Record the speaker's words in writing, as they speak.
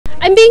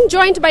I'm being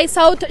joined by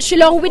South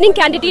Shillong winning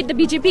candidate, the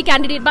BJP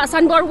candidate, but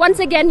Sanbor, once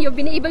again you've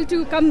been able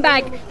to come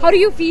back. How do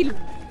you feel?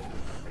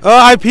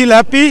 I feel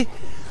happy,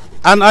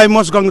 and I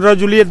must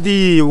congratulate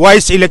the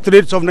wise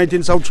electorates of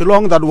 19 South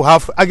Shillong that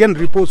have again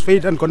reposed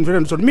faith and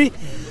confidence on me.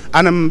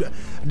 And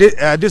this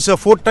is the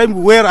fourth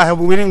time where I have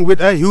winning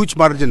with a huge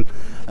margin.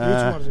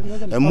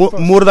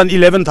 More than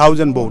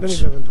 11,000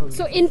 votes.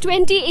 So in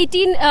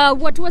 2018,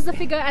 what was the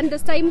figure, and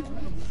this time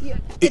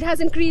it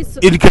has increased?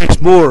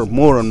 Increased more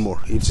and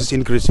more. It is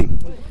increasing.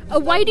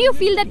 Why do you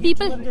feel that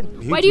people?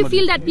 Why do you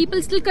feel that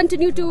people still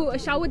continue to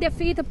shower their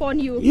faith upon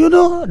you? You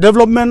know,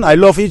 development. I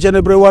love each and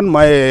every one.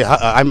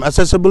 I'm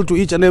accessible to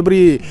each and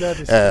every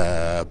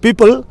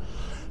people.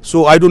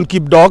 So I don't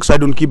keep dogs, I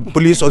don't keep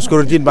police or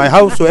security in my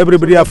house. So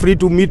everybody are free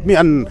to meet me,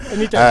 and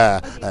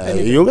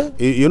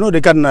you know,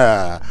 they can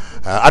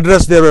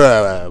address their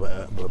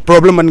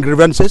problem and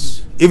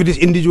grievances. If it is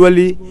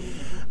individually,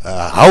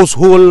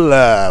 household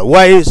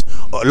wise,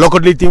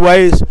 locality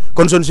wise,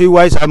 constituency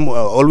wise, I'm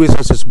always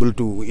accessible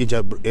to each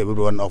and every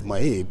one of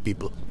my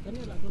people.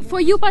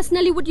 For you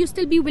personally, would you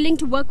still be willing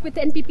to work with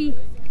NPP?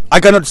 I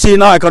cannot say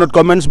now, I cannot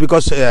comment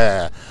because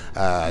the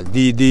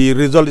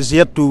result is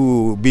yet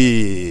to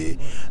be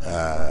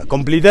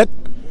completed.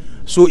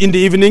 So in the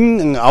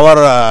evening,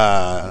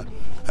 our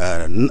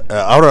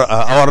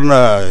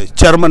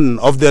chairman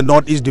of the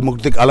Northeast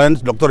Democratic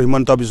Alliance, Dr.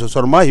 Himanta Biswa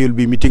Sarma, he will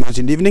be meeting us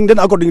in the evening. Then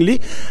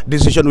accordingly,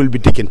 decision will be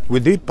taken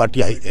with the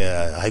party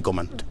high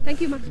command.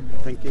 Thank you, ma'am.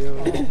 Thank you.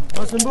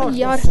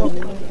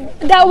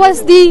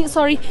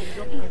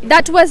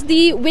 That was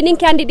the winning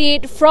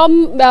candidate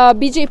from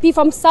BJP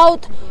from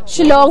South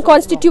Shillong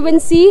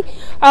constituency,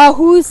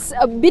 who's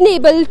been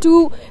able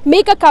to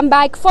make a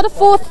comeback for the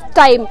fourth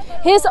time.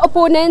 His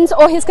opponents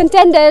or his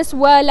contenders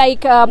were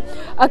like a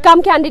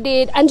CAM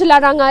candidate,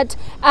 Angela Rangat,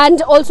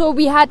 and also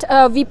we had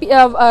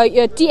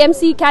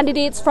TMC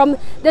candidates from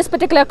this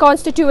particular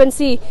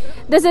constituency.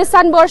 This is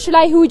Sanbor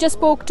Shullai, who just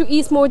spoke to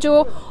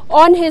EastMojo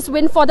on his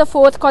win for the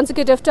fourth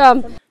consecutive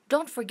term.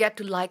 Don't forget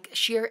to like,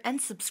 share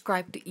and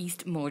subscribe to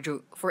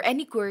EastMojo. For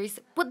any queries,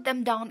 put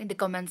them down in the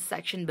comments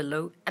section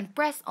below and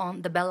press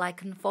on the bell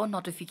icon for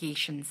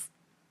notifications.